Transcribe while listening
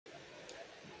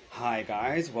Hi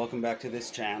guys, welcome back to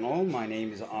this channel. My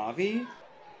name is Avi.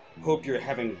 Hope you're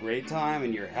having a great time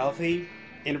and you're healthy.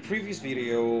 In a previous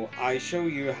video, I show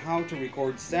you how to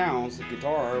record sounds of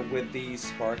guitar with the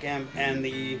Spark amp and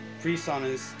the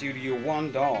PreSonus Studio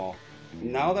One DAW.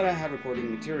 Now that I have recording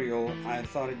material, I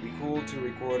thought it'd be cool to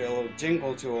record a little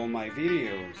jingle to all my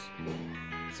videos.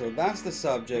 So that's the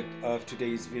subject of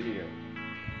today's video.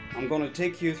 I'm going to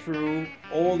take you through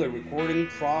all the recording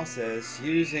process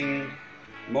using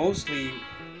mostly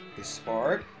the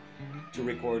Spark to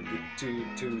record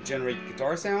to generate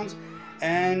guitar sounds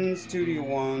and Studio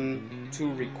One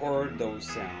to record those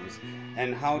sounds,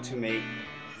 and how to make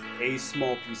a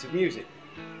small piece of music.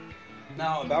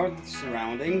 Now about the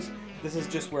surroundings, this is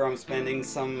just where I'm spending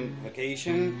some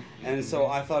vacation, and so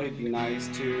I thought it'd be nice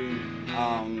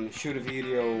to shoot a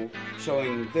video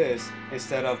showing this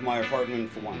instead of my apartment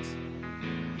for once.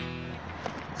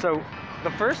 So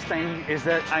the first thing is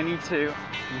that I need to,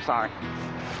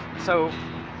 So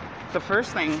the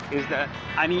first thing is that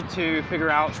I need to figure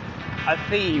out a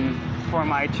theme for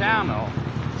my channel.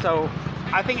 So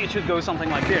I think it should go something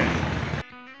like this.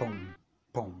 Boom,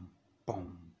 boom,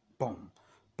 boom, boom.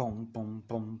 Boom, boom,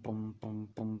 boom, boom, boom,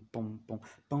 boom, boom, boom,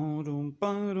 boom,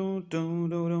 boom, boom,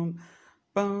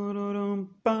 boom,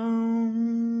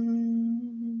 boom.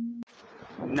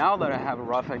 Now that I have a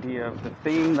rough idea of the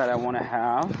theme that I want to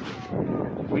have,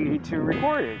 we need to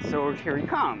record it. So here it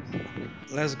comes.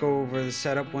 Let's go over the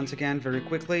setup once again very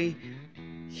quickly.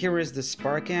 Here is the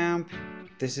Spark amp.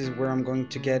 This is where I'm going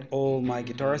to get all my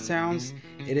guitar sounds.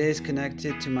 It is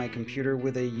connected to my computer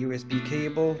with a USB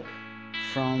cable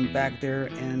from back there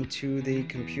and to the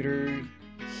computer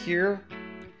here,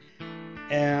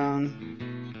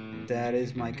 and that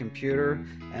is my computer,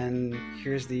 and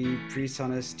here's the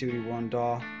PreSonus Studio One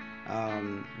DAW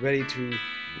ready to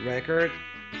record.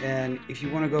 And if you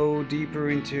want to go deeper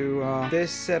into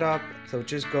this setup, so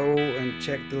just go and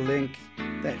check the link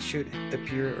that should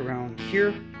appear around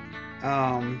here.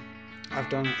 I've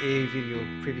done a video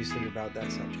previously about that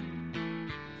subject.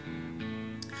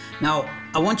 Now,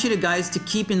 I want you guys to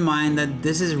keep in mind that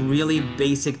this is really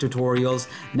basic tutorials.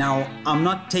 Now, I'm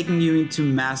not taking you into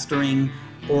mastering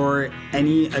or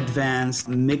any advanced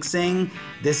mixing.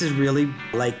 This is really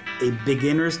like a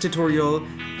beginner's tutorial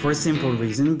for a simple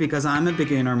reason, because I'm a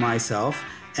beginner myself,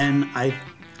 and I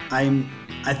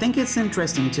think it's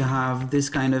interesting to have this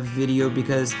kind of video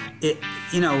because it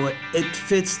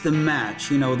fits the match.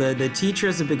 The teacher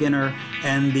is a beginner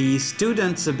and the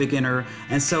student's a beginner,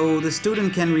 and so the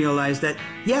student can realize that,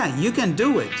 yeah, you can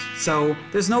do it. So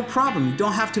there's no problem. You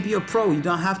don't have to be a pro. You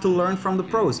don't have to learn from the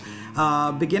pros.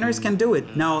 Beginners can do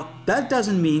it. Now, that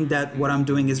doesn't mean that what I'm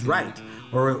doing is right,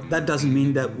 or that doesn't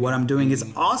mean that what I'm doing is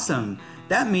awesome.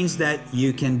 That means that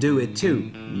you can do it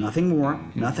too. Nothing more,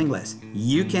 nothing less.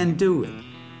 You can do it.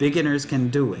 Beginners can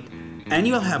do it. And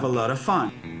you'll have a lot of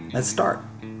fun. Let's start.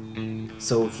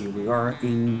 So here we are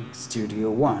in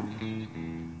Studio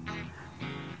One.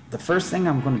 The first thing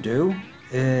I'm going to do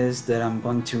is that I'm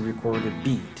going to record a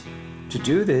beat. To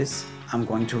do this, I'm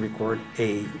going to record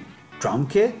a drum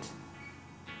kit.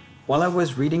 While I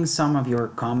was reading some of your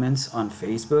comments on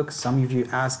Facebook, some of you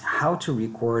asked how to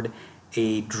record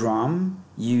a drum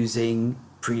using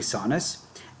PreSonus,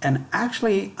 and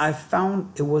actually I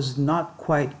found it was not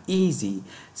quite easy.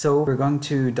 So we're going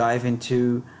to dive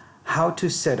into how to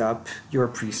set up your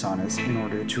PreSonus in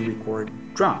order to record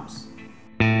drums.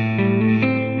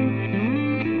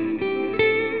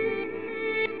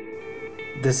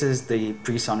 This is the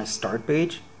PreSonus start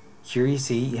page. Here you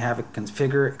see you have a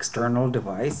configure external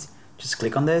device. Just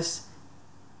click on this,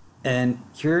 and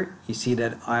here you see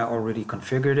that I already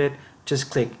configured it. Just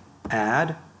click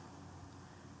add,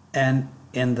 and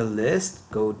in the list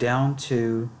go down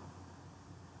to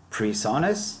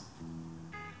PreSonus,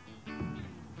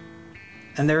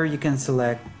 and there you can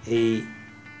select a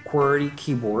QWERTY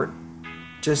keyboard.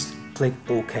 Just click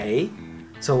OK.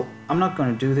 So I'm not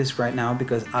going to do this right now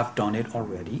because I've done it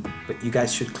already, but you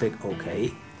guys should click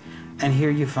OK, and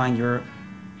here you find your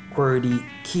QWERTY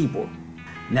keyboard.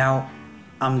 Now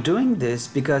I'm doing this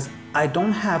because I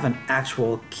don't have an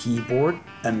actual keyboard,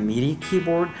 a MIDI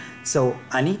keyboard, so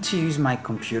I need to use my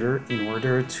computer in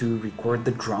order to record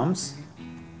the drums.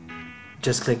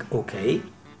 Just click OK,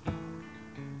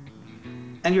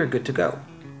 and you're good to go.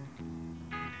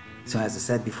 So as I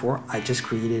said before, I just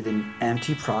created an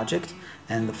empty project,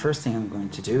 and the first thing I'm going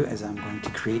to do is I'm going to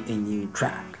create a new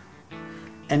track.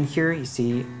 And here you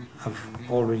see I've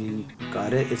already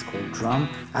got it. It's called drum.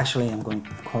 Actually, I'm going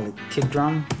to call it kick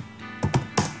drum.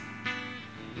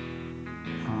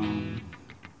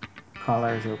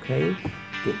 Color is okay.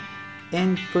 Good.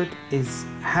 input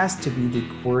has to be the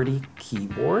QWERTY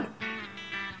keyboard,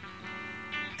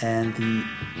 and the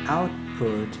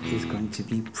output is going to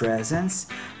be PreSonus.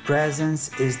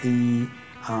 PreSonus is the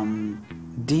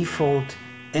default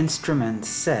instrument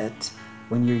set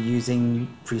when you're using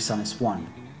PreSonus 1.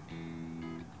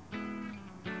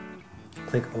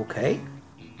 Click OK.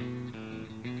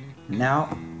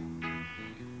 Now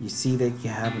you see that you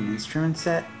have an instrument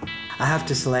set. I have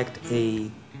to select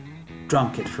a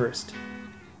drum kit first.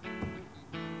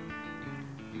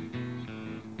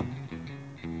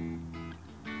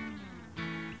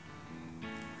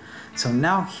 So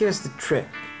now here's the trick.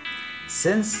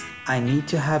 Since I need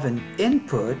to have an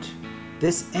input,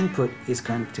 this input is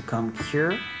going to come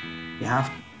here. You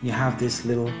have this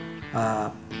little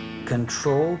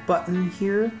control button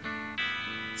here.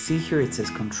 See here it says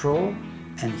control,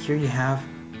 and here you have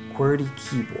QWERTY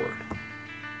keyboard.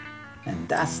 And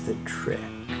that's the trick.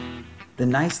 The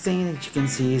nice thing that you can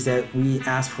see is that we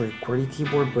asked for a QWERTY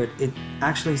keyboard, but it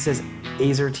actually says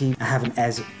AZERTY. I have an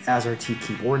AZERTY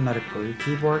keyboard, not a QWERTY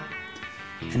keyboard.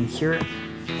 And here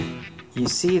you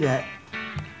see that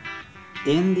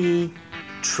in the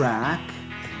track,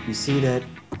 you see that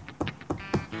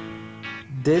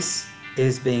this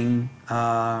is being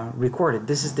recorded.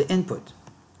 This is the input.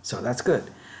 So that's good.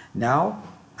 Now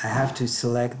I have to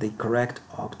select the correct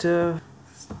octave.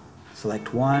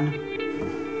 Select 1.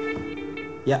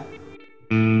 Yeah.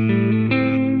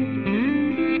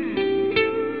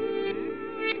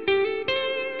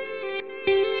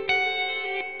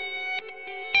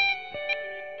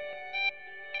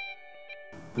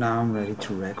 Now I'm ready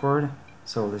to record,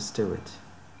 so let's do it.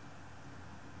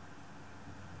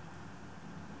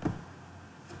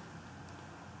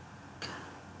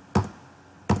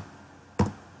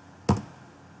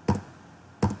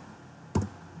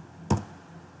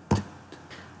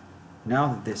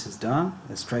 Now that this is done,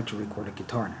 let's try to record a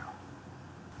guitar now.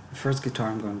 The first guitar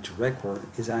I'm going to record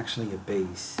is actually a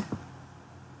bass.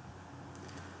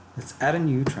 Let's add a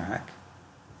new track.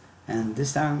 And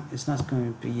this time it's not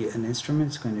going to be an instrument,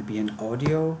 it's going to be an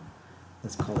audio.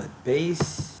 Let's call it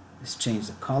bass. Let's change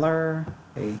the color.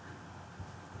 Okay.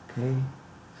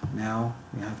 So now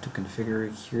we have to configure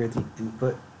here the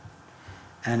input.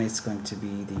 And it's going to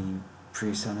be the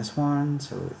PreSonus one.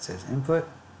 So it says input.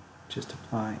 Just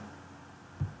apply.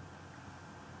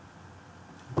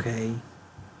 Okay.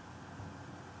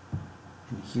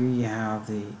 And here you have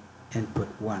the input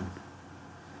 1.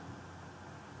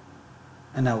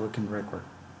 And now we can record.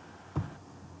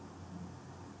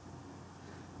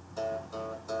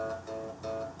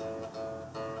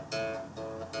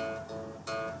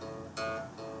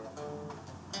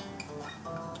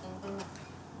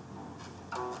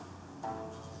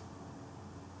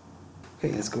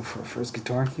 Okay, let's go for our first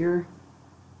guitar here.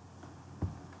 I'm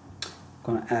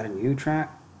gonna add a new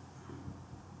track.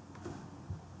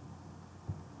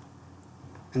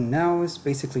 And now it's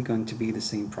basically going to be the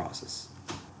same process.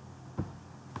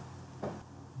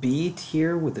 Beat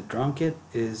here with the drum kit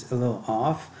is a little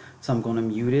off, so I'm going to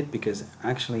mute it because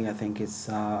actually I think it's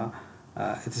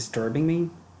disturbing me.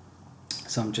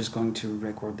 So I'm just going to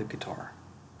record the guitar.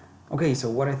 Okay, so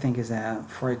what I think is that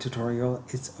for a tutorial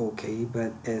it's okay,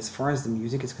 but as far as the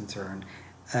music is concerned,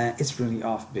 it's really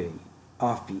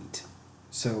offbeat.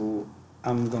 So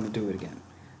I'm going to do it again.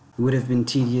 It would have been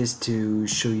tedious to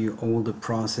show you all the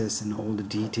process and all the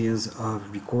details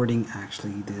of recording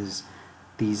actually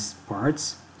these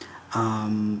parts.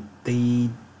 The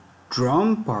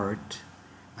drum part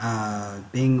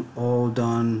being all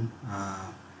done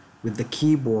with the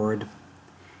keyboard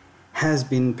has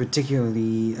been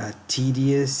particularly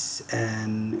tedious,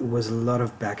 and it was a lot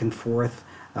of back and forth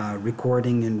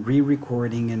recording and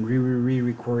re-recording and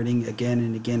re-recording again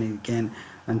and again and again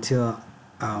until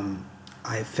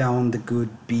I found the good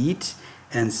beat.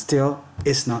 And still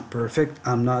it's not perfect.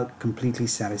 I'm not completely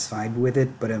satisfied with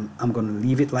it, but I'm gonna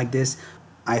leave it like this.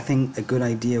 I think a good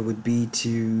idea would be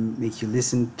to make you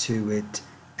listen to it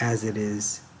as it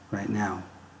is right now.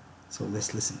 So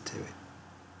let's listen to it.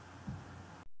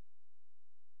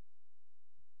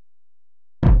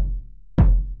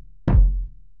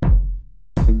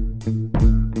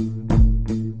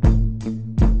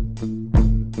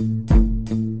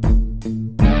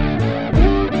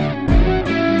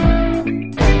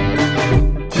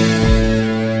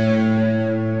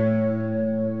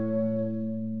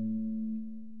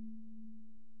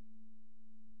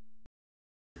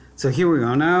 So here we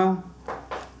are now,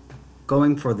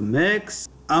 going for the mix.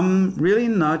 I'm really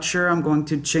not sure I'm going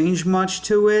to change much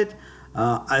to it.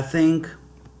 I think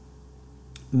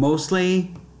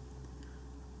mostly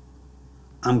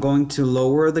I'm going to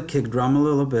lower the kick drum a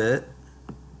little bit.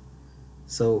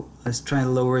 So let's try to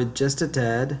lower it just a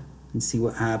tad and see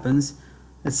what happens.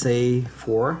 Let's say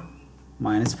 4,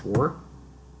 -4.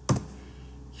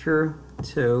 Here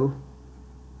 2,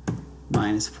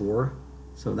 -4.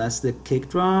 So that's the kick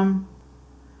drum.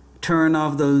 Turn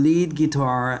off the lead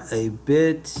guitar a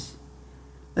bit.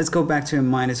 Let's go back to a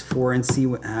 -4 and see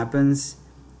what happens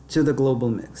to the global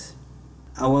mix.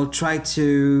 I will try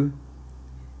to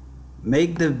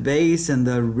make the bass and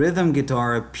the rhythm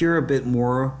guitar appear a bit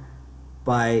more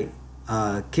by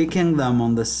kicking them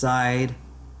on the side.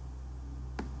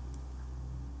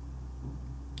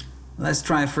 Let's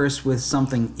try first with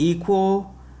something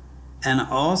equal, and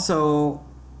also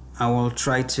I will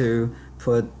try to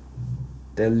put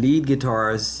the lead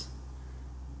guitars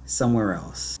somewhere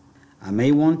else. I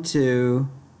may want to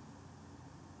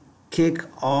kick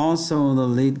also the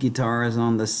lead guitars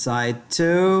on the side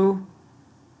too,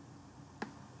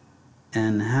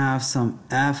 and have some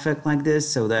effect like this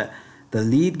so that the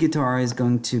lead guitar is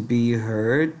going to be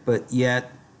heard but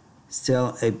yet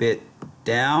still a bit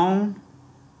down.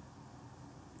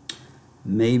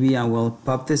 Maybe I will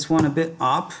pop this one a bit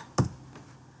up.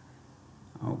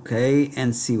 Okay,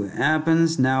 and see what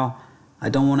happens. Now I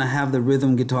don't want to have the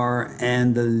rhythm guitar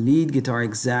and the lead guitar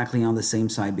exactly on the same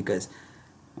side because,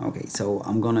 okay, so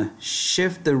I'm gonna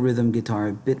shift the rhythm guitar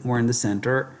a bit more in the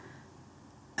center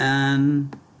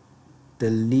and the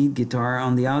lead guitar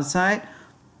on the outside.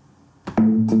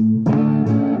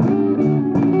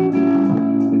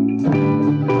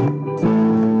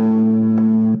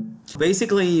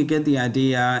 Basically, you get the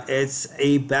idea. It's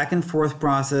a back and forth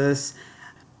process.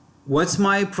 What's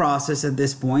my process at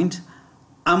this point?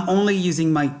 I'm only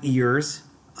using my ears.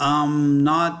 I'm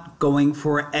not going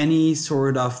for any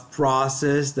sort of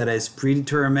process that is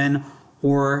predetermined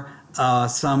or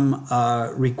some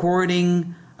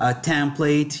recording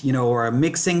template, you know, or a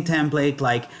mixing template,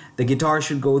 like the guitar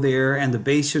should go there and the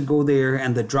bass should go there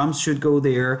and the drums should go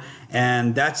there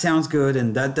and that sounds good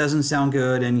and that doesn't sound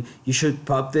good and you should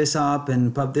pop this up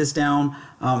and pop this down.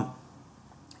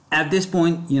 At this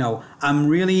point, you know, I'm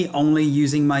really only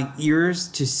using my ears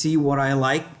to see what I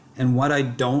like and what I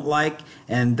don't like,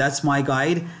 and that's my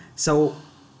guide. So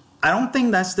I don't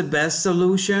think that's the best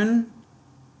solution.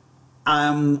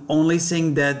 I'm only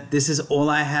saying that this is all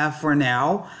I have for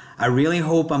now. I really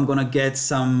hope I'm gonna get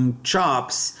some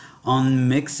chops on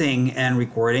mixing and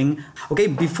recording. Okay,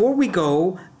 before we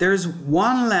go, there's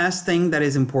one last thing that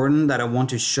is important that I want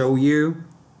to show you.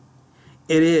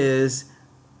 It is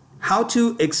how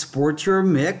to export your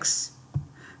mix.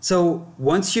 So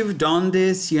once you've done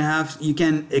this, you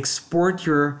can export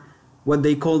your what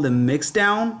they call the mix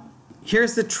down.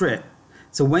 Here's the trick.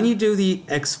 So when you do the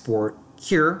export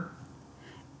here,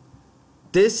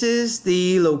 this is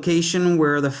the location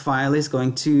where the file is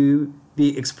going to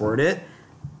be exported.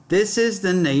 This is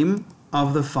the name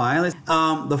of the file.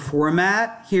 The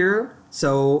format here.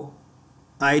 So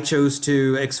I chose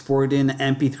to export in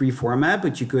MP3 format,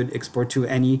 but you could export to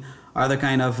any other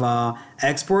kind of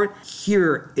export.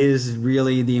 Here is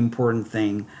really the important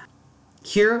thing.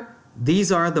 Here,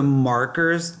 these are the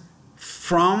markers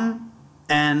from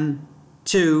and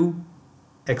to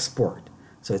export.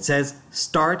 So it says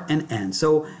start and end.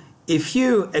 So if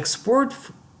you export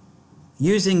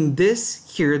using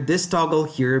this here, this toggle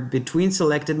here between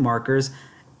selected markers,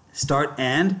 start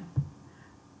end,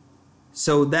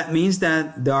 so that means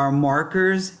that there are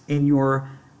markers in your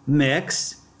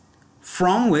mix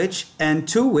from which and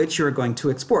to which you're going to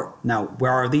export. Now,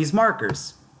 where are these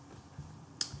markers?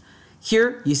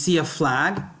 Here you see a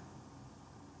flag.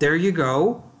 There you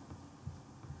go.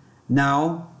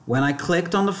 Now, when I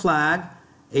clicked on the flag,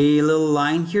 a little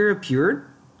line here appeared.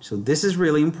 So this is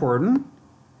really important.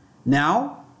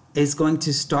 Now it's going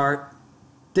to start.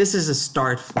 This is a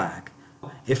start flag.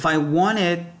 If I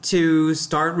wanted to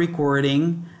start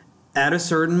recording at a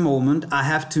certain moment, I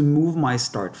have to move my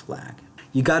start flag.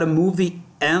 You got to move the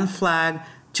end flag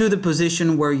to the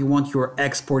position where you want your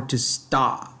export to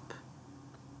stop.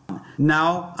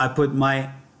 Now I put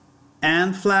my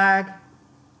end flag,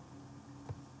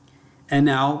 and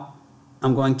now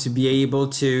I'm going to be able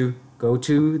to go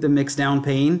to the mix down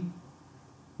pane.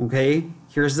 Okay,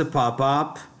 here's the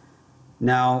pop-up.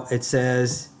 Now it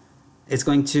says it's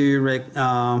going to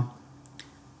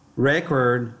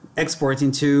record, export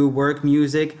into work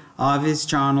music, Obvious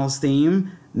Channels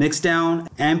theme, mix down,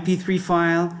 MP3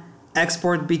 file,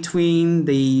 export between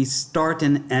the start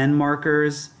and end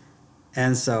markers.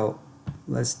 And so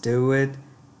let's do it.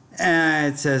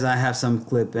 And it says I have some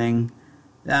clipping.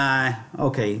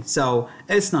 Okay, so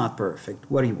it's not perfect.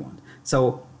 What do you want?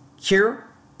 So here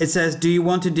it says, do you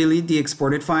want to delete the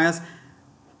exported files?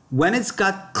 When it's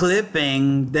got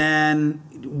clipping, then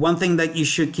one thing that you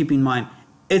should keep in mind,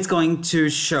 it's going to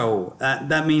show.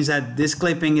 That means that this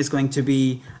clipping is going to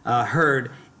be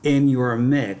heard in your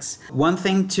mix. One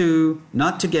thing to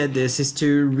not to get this is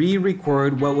to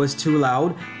re-record what was too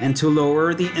loud and to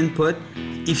lower the input.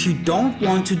 If you don't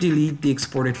want to delete the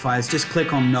exported files, just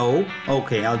click on no.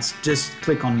 Okay, I'll just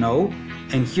click on no,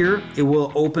 and here it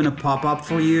will open a pop-up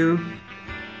for you.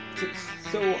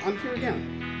 So I'm here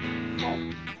again.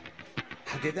 Oh,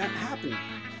 how did that happen?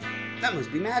 That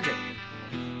must be magic.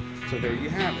 So there you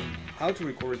have it. How to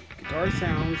record guitar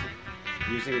sounds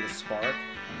using the Spark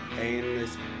and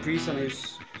this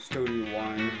PreSonus Studio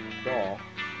One DAW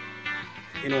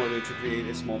in order to create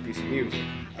a small piece of music.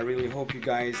 I really hope you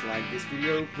guys like this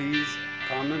video. Please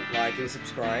comment, like, and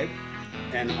subscribe.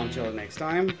 And until next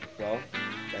time, well,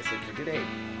 that's it for today.